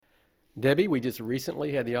Debbie, we just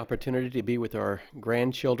recently had the opportunity to be with our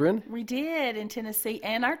grandchildren We did in Tennessee,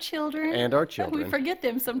 and our children. and our We children. forget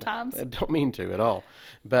them I sometimes. don't mean to at all,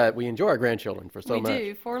 but we enjoy our grandchildren for so We much.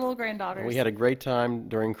 do. Four little And we granddaughters had a great time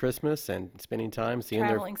during Christmas and spending time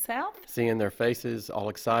traveling south. seeing their faces all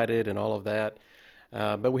excited and all of that.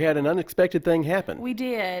 But we had an unexpected thing happen. We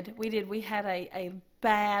did. We did. We had a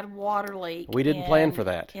bad water leak We didn't plan for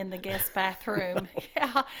that. in the guest bathroom.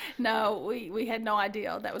 Yeah. No, we had no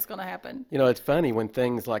idea that was going to happen. You know, it's funny when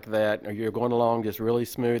things like that, or you're going along just really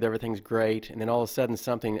smooth, everything's great, and then all of a sudden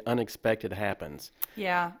something unexpected happens.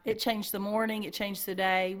 Yeah, it changed the morning, it changed the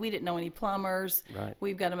day. We didn't know any plumbers. Right.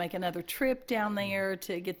 We've got to make another trip down there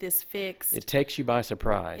to get this fixed. It takes you by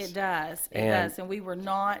surprise. It does. It And does. And we were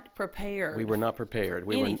not prepared. we were not prepared.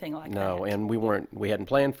 We Anything were, like no, that. and we hadn't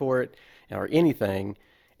planned for it or anything.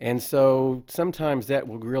 And so sometimes that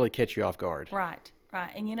will really catch you off guard. Right, right.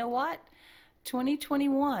 And you know what?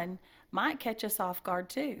 2021 might catch us off guard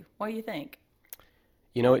too. What do you think?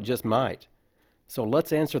 You know, it just might. So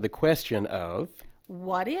let's answer the question of.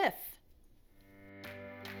 What if?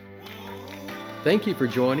 Thank you for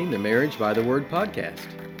joining the Marriage by the Word podcast.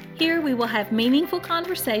 Here we will have meaningful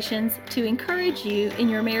conversations to encourage you in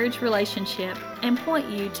your marriage relationship and point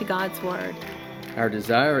you to God's Word. Our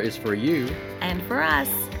desire is for you And for us.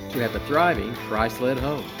 to have a thriving, Christ-led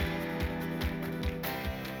home.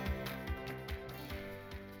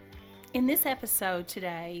 In this episode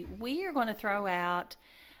today, we are going to throw out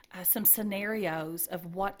some scenarios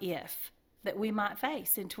of what if that we might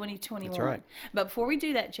face in 2021. That's right. But before we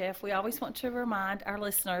do that, Jeff, we always want to remind our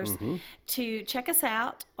listeners to check us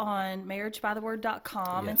out on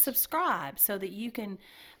marriagebytheword.com and Yes. subscribe so that you can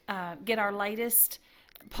get our latest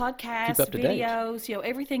podcasts, Keep up to date. videos,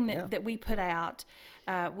 everything that we put out.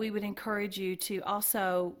 We would encourage you to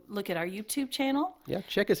also look at our YouTube channel. Yeah,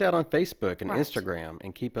 check us out on Facebook and Right. Instagram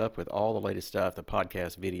and keep up with all the latest stuff, the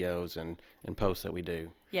podcast videos and posts that we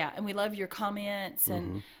do. Yeah, and we love your comments.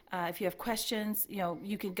 And Mm-hmm. if you have questions,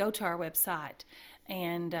 you can go to our website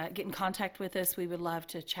and get in contact with us. We would love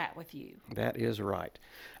to chat with you. That is right.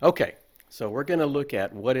 Okay, so we're going to look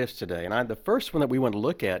at what ifs today. And the first one that we want to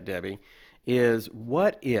look at, Debbie, is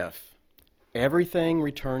what if everything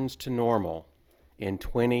returns to normal in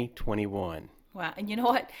 2021? Wow, and you know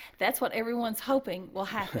what? That's what everyone's hoping will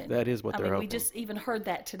happen. That is what they're We hoping. just even heard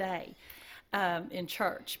that today in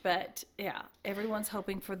church. But yeah, everyone's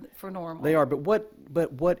hoping for normal. They are, but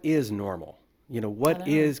what is normal? You know, what know.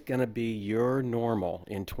 is going to be your normal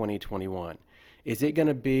in 2021? Is it going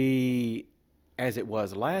to be as it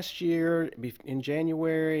was last year in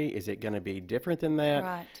January? Is it going to be different than that?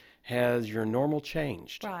 Right. Has your normal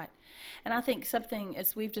changed? Right. And I think something,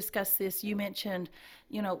 as we've discussed this, you mentioned,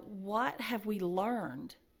 what have we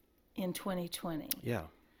learned in 2020? Yeah.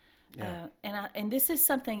 Yeah. And this is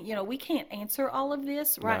something, we can't answer all of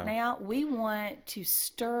this right No. now. We want to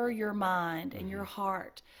stir your mind and your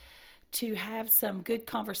heart to have some good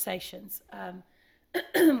conversations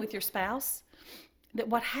with your spouse. That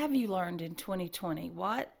what have you learned in 2020?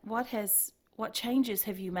 What changes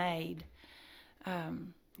have you made?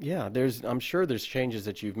 Yeah, I'm sure there's changes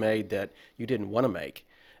that you've made that you didn't want to make.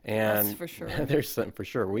 And That's for sure. there's some for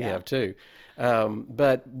sure. We Yeah. have too.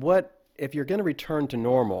 But if you're going to return to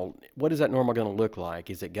normal, what is that normal going to look like?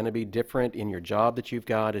 Is it going to be different in your job that you've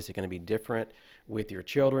got? Is it going to be different with your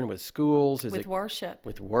children, with schools? With worship.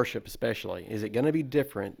 With worship especially? Is it going to be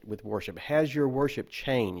different with worship? Has your worship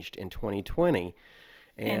changed in 2020?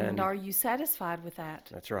 And are you satisfied with that?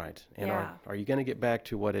 That's right. And Yeah. are you going to get back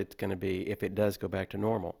to what it's going to be if it does go back to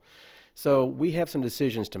normal? So we have some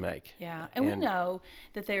decisions to make. Yeah, and we know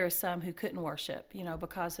that there are some who couldn't worship,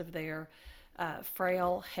 because of their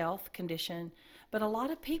frail health condition. But a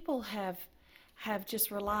lot of people have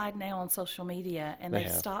just relied now on social media, and they've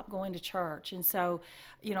have. stopped going to church. And so,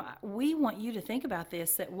 we want you to think about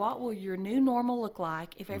this: that what will your new normal look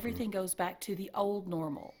like if everything goes back to the old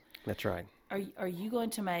normal? That's right. Are you going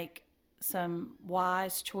to make some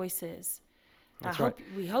wise choices? That's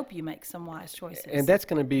We hope you make some wise choices. And that's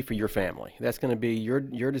going to be for your family. That's going to be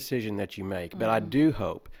your decision that you make. But I do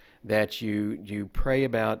hope that you pray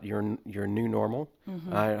about your new normal.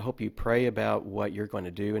 I hope you pray about what you're going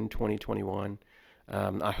to do in 2021.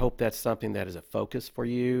 I hope that's something that is a focus for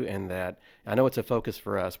you, and that I know it's a focus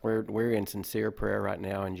for us. We're in sincere prayer right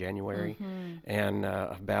now in January, and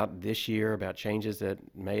about this year, about changes that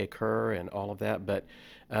may occur and all of that. But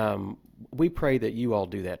we pray that you all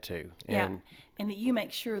do that too. And that you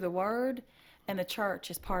make sure the Word and the church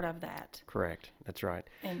is part of that. Correct. That's right.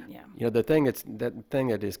 And yeah, You know, the thing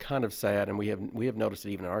that is kind of sad, and we have noticed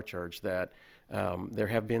it even in our church, that There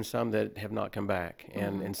have been some that have not come back,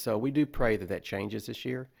 and so we do pray that that changes this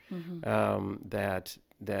year.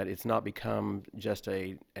 That it's not become just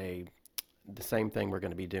the same thing we're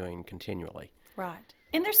going to be doing continually. Right.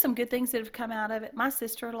 And there's some good things that have come out of it. My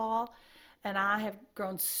sister-in-law and I have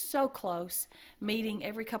grown so close, meeting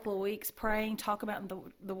every couple of weeks, praying, talking about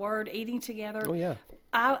the Word, eating together. Oh yeah.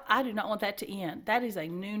 I do not want that to end. That is a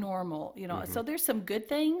new normal, So there's some good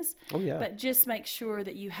things. Oh yeah. But just make sure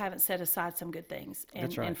that you haven't set aside some good things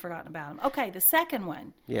That's right. and forgotten about them. Okay, the second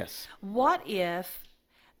one. Yes. What if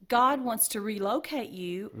God wants to relocate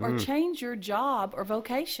you or change your job or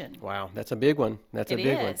vocation? Wow, that's a big one. That's a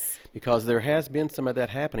big one. Because there has been some of that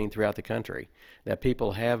happening throughout the country, that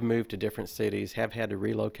people have moved to different cities, have had to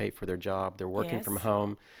relocate for their job. They're working from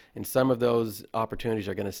home, and some of those opportunities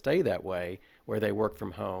are going to stay that way, where they work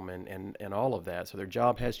from home and all of that. So their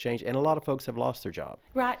job has changed, and a lot of folks have lost their job.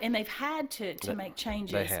 Right, and they've had to make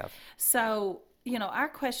changes. They have. So, our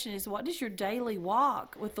question is, what does your daily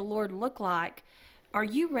walk with the Lord look like? Are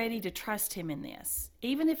you ready to trust Him in this?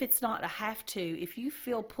 Even if it's not a have to, if you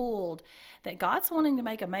feel pulled that God's wanting to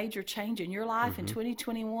make a major change in your life in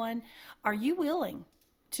 2021, are you willing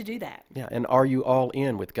to do that? Yeah, and are you all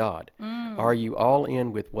in with God? Are you all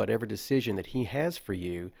in with whatever decision that He has for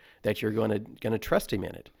you, that you're going to trust Him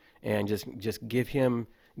in it, and just give Him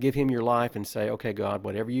your life and say, okay, God,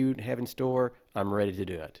 whatever you have in store, I'm ready to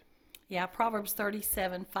do it. Yeah, Proverbs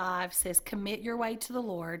 37:5 says, commit your way to the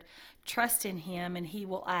Lord, trust in Him, and He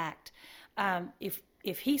will act.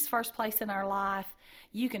 If He's first place in our life,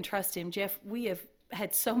 you can trust Him. Jeff, we have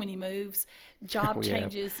had so many moves, job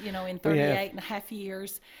changes, in 38 and a half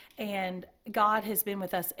years, and God has been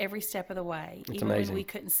with us every step of the way, even amazing. when we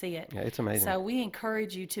couldn't see it. Yeah, it's amazing. So we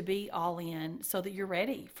encourage you to be all in so that you're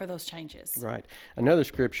ready for those changes. Right. Another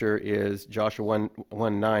scripture is Joshua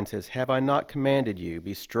 1:9 says, have I not commanded you,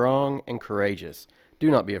 be strong and courageous. Do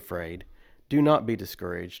not be afraid. Do not be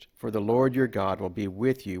discouraged, for the Lord your God will be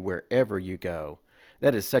with you wherever you go.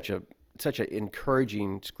 That is such an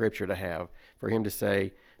encouraging scripture to have, for Him to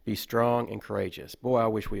say, be strong and courageous. Boy, I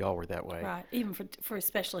wish we all were that way. Right, even for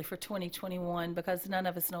especially for 2021, because none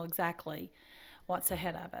of us know exactly what's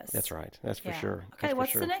ahead of us. That's right. That's for sure. Okay,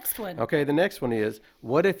 what's the next one? Okay, the next one is,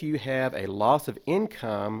 what if you have a loss of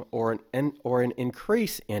income or an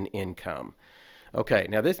increase in income? Okay,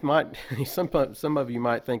 now this might, some of you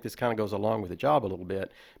might think this kind of goes along with the job a little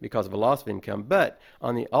bit because of a loss of income, but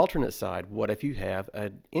on the alternate side, what if you have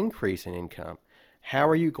an increase in income? How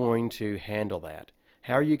are you going to handle that?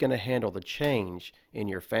 How are you going to handle the change in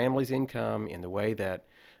your family's income, in the way that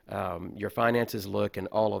your finances look, and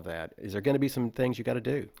all of that? Is there going to be some things you got to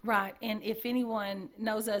do? Right, and if anyone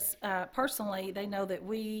knows us personally, they know that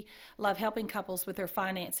we love helping couples with their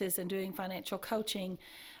finances and doing financial coaching.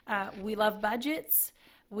 We love budgets.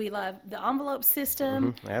 We love the envelope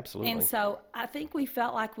system. Absolutely. And so I think we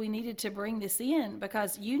felt like we needed to bring this in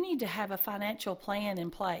because you need to have a financial plan in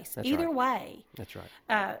place. That's Either right. way. That's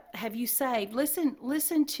right. Have you saved?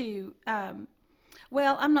 Listen to.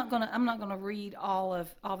 Well, I'm not gonna read all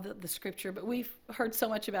of the scripture, but we've heard so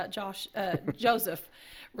much about Joseph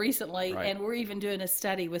recently, Right. and we're even doing a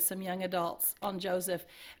study with some young adults on Joseph.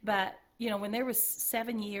 But when there was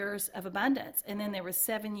 7 years of abundance and then there was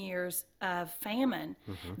 7 years of famine,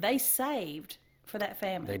 they saved for that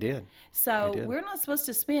famine. They did. So They did. we're not supposed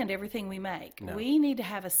to spend everything we make. No. We need to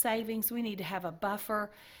have a savings. We need to have a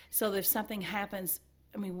buffer so that if something happens,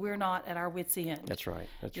 we're not at our wits' end. That's right.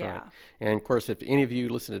 That's Yeah. right. And of course, if any of you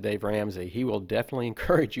listen to Dave Ramsey, he will definitely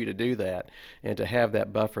encourage you to do that and to have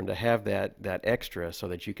that buffer and to have that extra so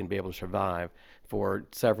that you can be able to survive for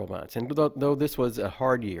several months. And though this was a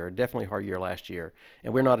hard year, definitely a hard year last year,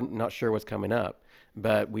 and we're not sure what's coming up,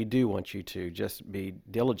 but we do want you to just be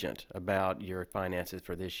diligent about your finances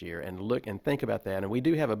for this year and look and think about that. And we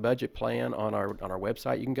do have a budget plan on our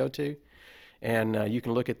website you can go to. And you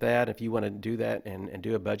can look at that if you want to do that and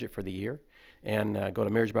do a budget for the year. And go to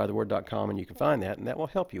marriagebytheword.com and you can find that, and that will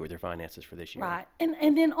help you with your finances for this year. Right.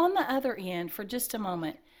 And then on the other end, for just a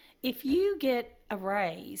moment, if you get a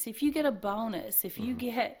raise, if you get a bonus, if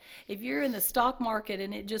you're in the stock market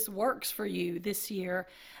and it just works for you this year,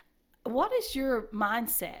 what is your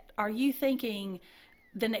mindset? Are you thinking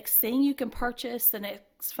the next thing you can purchase, the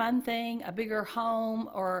next fun thing, a bigger home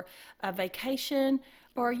or a vacation?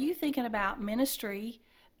 Or are you thinking about ministry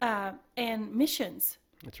and missions?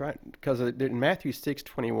 That's right. Because in Matthew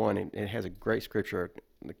 6:21, it has a great scripture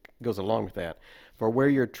that goes along with that. For where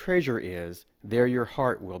your treasure is, there your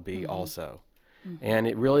heart will be also. And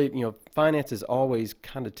it really, finances always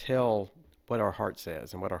kind of tell what our heart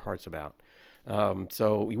says and what our heart's about.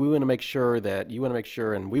 So we want to make sure that you want to make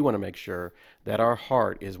sure, and we want to make sure that our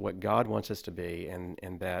heart is what God wants us to be,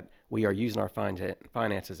 and that we are using our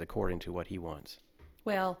finances according to what He wants.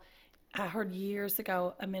 Well, I heard years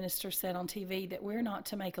ago a minister said on TV that we're not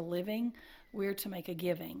to make a living, we're to make a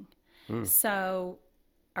giving. So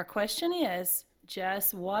our question is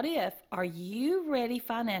just what if, are you ready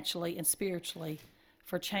financially and spiritually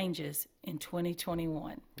for changes in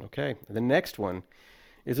 2021? Okay, the next one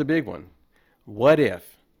is a big one. What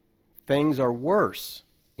if things are worse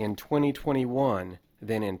in 2021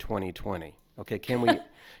 than in 2020? Okay, can we,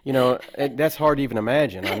 that's hard to even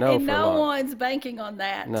imagine. I know And for a no lot. one's banking on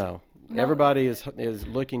that. No. No. Everybody is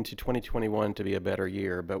looking to 2021 to be a better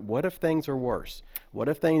year, but what if things are worse? What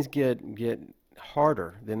if things get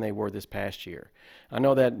harder than they were this past year? I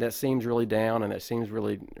know that seems really down and that seems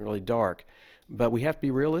really, really dark, but we have to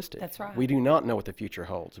be realistic. That's right. We do not know what the future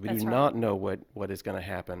holds. We That's do right. not know what is going to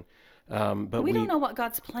happen. But We don't know what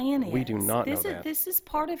God's plan is. we do not know that. This is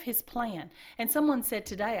part of His plan. And someone said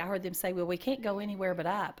today, I heard them say, well, we can't go anywhere but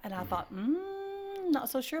up. And I thought, not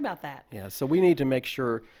so sure about that. Yeah, so we need to make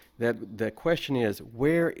sure that the question is,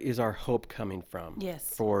 where is our hope coming from?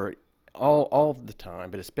 Yes. For all the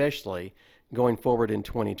time, but especially going forward in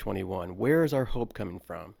 2021. Where is our hope coming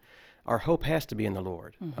from? Our hope has to be in the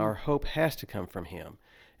Lord. Our hope has to come from Him.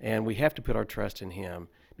 And we have to put our trust in Him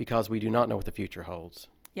because we do not know what the future holds.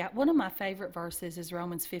 Yeah, one of my favorite verses is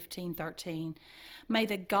Romans 15:13. May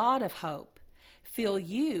the God of hope fill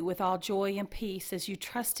you with all joy and peace as you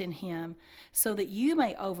trust in Him, so that you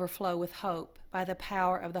may overflow with hope by the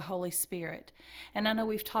power of the Holy Spirit. And I know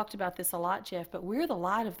we've talked about this a lot, Jeff, but we're the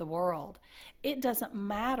light of the world. It doesn't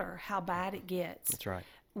matter how bad it gets. That's right.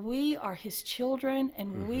 We are His children,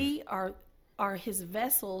 and we are His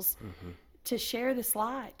vessels to share this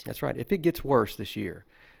light. That's right. If it gets worse this year,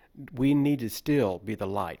 we need to still be the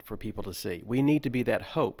light for people to see. We need to be that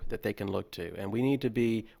hope that they can look to, and we need to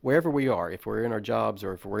be wherever we are. If we're in our jobs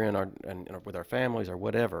or if we're with our families or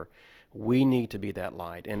whatever, we need to be that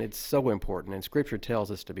light, and it's so important. And Scripture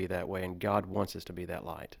tells us to be that way, and God wants us to be that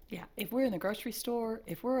light. Yeah, if we're in the grocery store,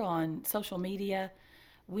 if we're on social media,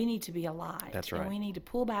 we need to be a light. That's right. And we need to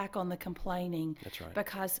pull back on the complaining. That's right.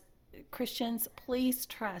 Because Christians, please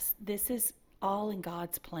trust this is all in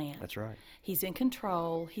God's plan. That's right. He's in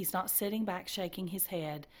control. He's not sitting back shaking his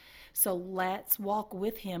head. So let's walk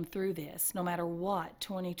with Him through this, no matter what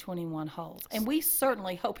 2021 holds. And we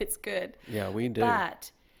certainly hope it's good. Yeah, we do.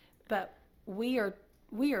 But we are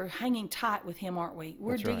hanging tight with Him, aren't we?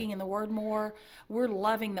 We're That's right. digging in the Word more. We're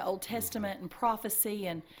loving the Old Testament and prophecy,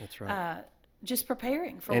 and That's right. just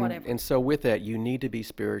preparing for And, whatever. and so with that, you need to be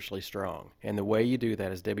spiritually strong. And the way you do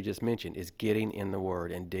that, as Debbie just mentioned, is getting in the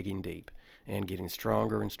Word and digging deep and getting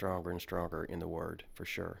stronger and stronger and stronger in the Word, for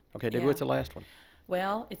sure. Okay, Debbie, Yeah. what's the last one?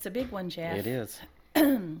 Well, it's a big one, Jeff. It is.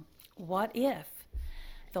 What if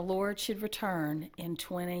the Lord should return in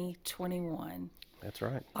 2021? That's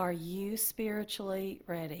right. Are you spiritually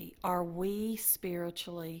ready? Are we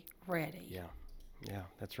spiritually ready? Yeah,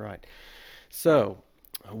 that's right. So,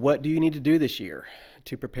 what do you need to do this year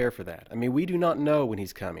to prepare for that? I mean, we do not know when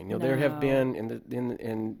He's coming. There have No. been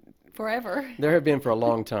in Forever. there have been for a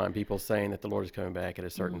long time people saying that the Lord is coming back at a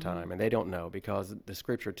certain time, and they don't know because the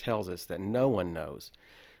Scripture tells us that no one knows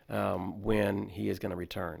when He is going to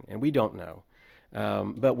return, and we don't know.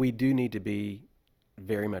 But we do need to be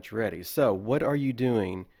very much ready. So, what are you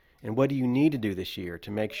doing, and what do you need to do this year to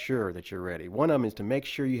make sure that you're ready? One of them is to make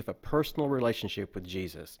sure you have a personal relationship with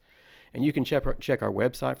Jesus. And you can check our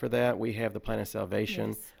website for that. We have the Plan of Salvation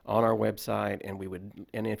Yes. on our website,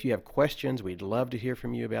 and if you have questions, we'd love to hear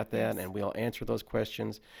from you about that, Yes. and we'll answer those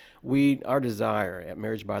questions. Our desire at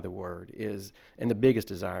Marriage by the Word is, and the biggest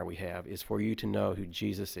desire we have, is for you to know who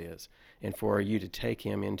Jesus is, and for you to take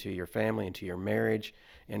Him into your family, into your marriage,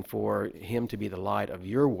 and for Him to be the light of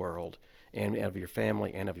your world and of your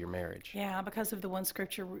family and of your marriage. Yeah, because of the one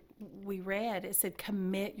scripture we read, it said,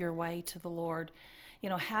 commit your way to the Lord.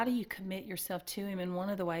 How do you commit yourself to Him? And one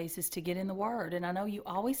of the ways is to get in the Word. And I know you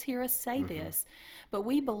always hear us say this, but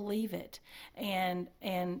we believe it. And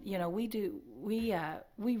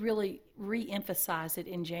we really re-emphasize it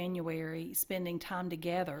in January, spending time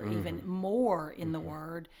together, even more in the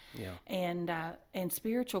Word, Yeah. and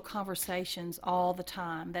spiritual conversations all the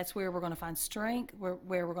time. That's where we're going to find strength,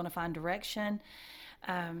 where we're going to find direction.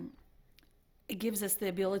 It gives us the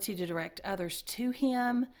ability to direct others to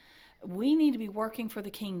Him. We need to be working for the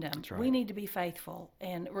kingdom. That's right. We need to be faithful.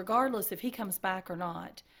 And regardless if He comes back or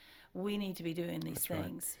not, we need to be doing these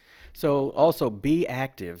things. So also be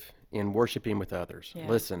active in worshiping with others. Yeah,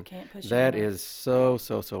 Listen, can't push that it away. is so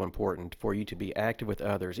important for you to be active with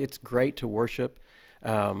others. It's great to worship.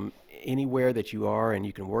 anywhere that you are, and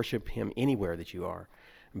you can worship Him anywhere that you are.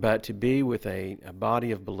 But to be with a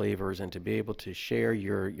body of believers and to be able to share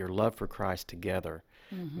your love for Christ together,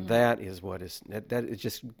 that is what is that it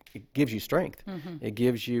just it gives you strength. It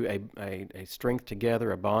gives you a strength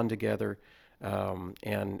together, a bond together,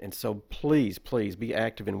 and so please be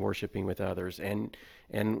active in worshiping with others. And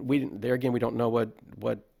we there again, we don't know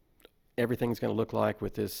what everything's going to look like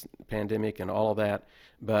with this pandemic and all of that,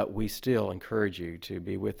 but we still encourage you to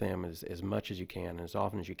be with them as much as you can, as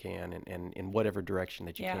often as you can, and in whatever direction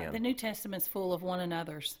that you Yeah, can. the New Testament's full of one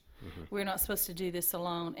another's. We're not supposed to do this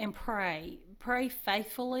alone. And pray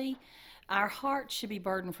faithfully. Our hearts should be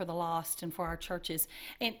burdened for the lost and for our churches.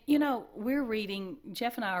 And,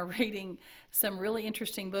 Jeff and I are reading some really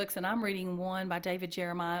interesting books, and I'm reading one by David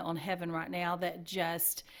Jeremiah on heaven right now that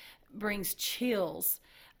just brings chills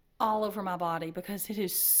all over my body because it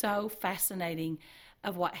is so fascinating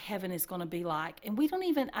of what heaven is going to be like. And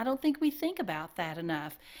I don't think we think about that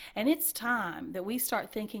enough. And it's time that we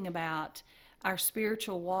start thinking about our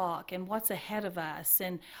spiritual walk and what's ahead of us,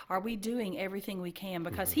 and are we doing everything we can,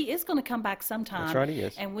 because He is going to come back sometime. That's right, He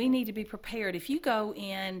is. And we need to be prepared. If you go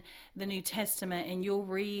in the New Testament and you'll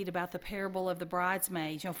read about the parable of the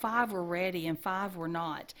bridesmaids, 5 were ready and 5 were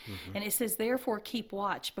not. And it says, therefore keep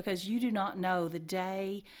watch, because you do not know the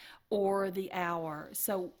day or the hour.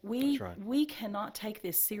 So we cannot take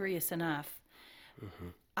this serious enough.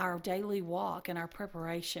 Our daily walk and our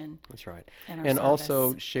preparation. That's right. And And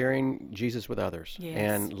also sharing Jesus with others, Yes.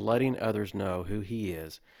 and letting others know who He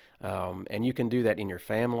is. And you can do that in your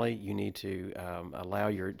family. You need to allow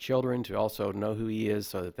your children to also know who He is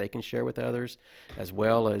so that they can share with others, as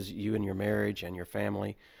well as you and your marriage and your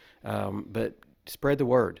family. But spread the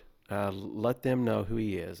word. Let them know who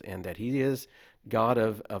He is, and that He is God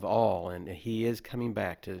of all, and He is coming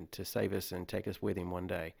back to save us and take us with Him one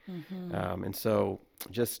day. And so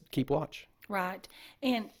just keep watch. Right.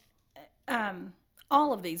 And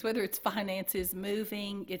all of these, whether it's finances,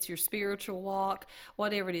 moving, it's your spiritual walk,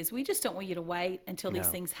 whatever it is, we just don't want you to wait until these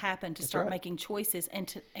things happen to start making choices and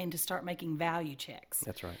to start making value checks.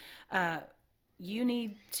 That's right. You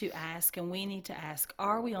need to ask, and we need to ask,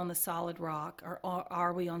 are we on the solid rock, or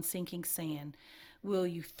are we on sinking sand? Will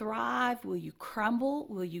you thrive? Will you crumble?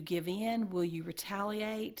 Will you give in? Will you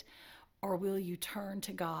retaliate? Or will you turn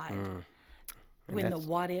to God when the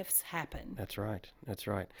what ifs happen? That's right. That's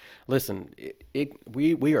right. Listen,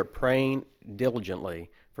 we are praying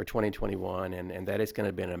diligently for 2021, and that it's going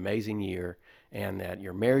to be an amazing year, and that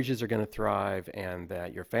your marriages are going to thrive, and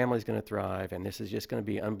that your family's going to thrive, and this is just going to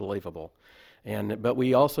be unbelievable. But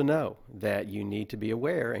we also know that you need to be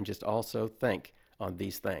aware and just also think on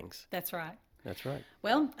these things. That's right. That's right.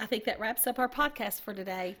 Well, I think that wraps up our podcast for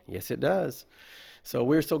today. Yes, it does. So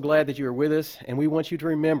we're so glad that you are with us, and we want you to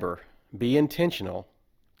remember, be intentional,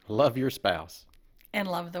 love your spouse, and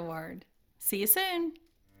love the Word. See you soon.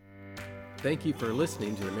 Thank you for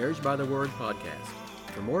listening to the Marriage by the Word podcast.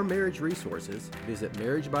 For more marriage resources, visit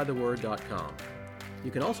marriagebytheword.com.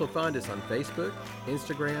 You can also find us on Facebook,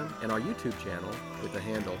 Instagram, and our YouTube channel with the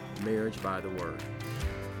handle Marriage by the Word.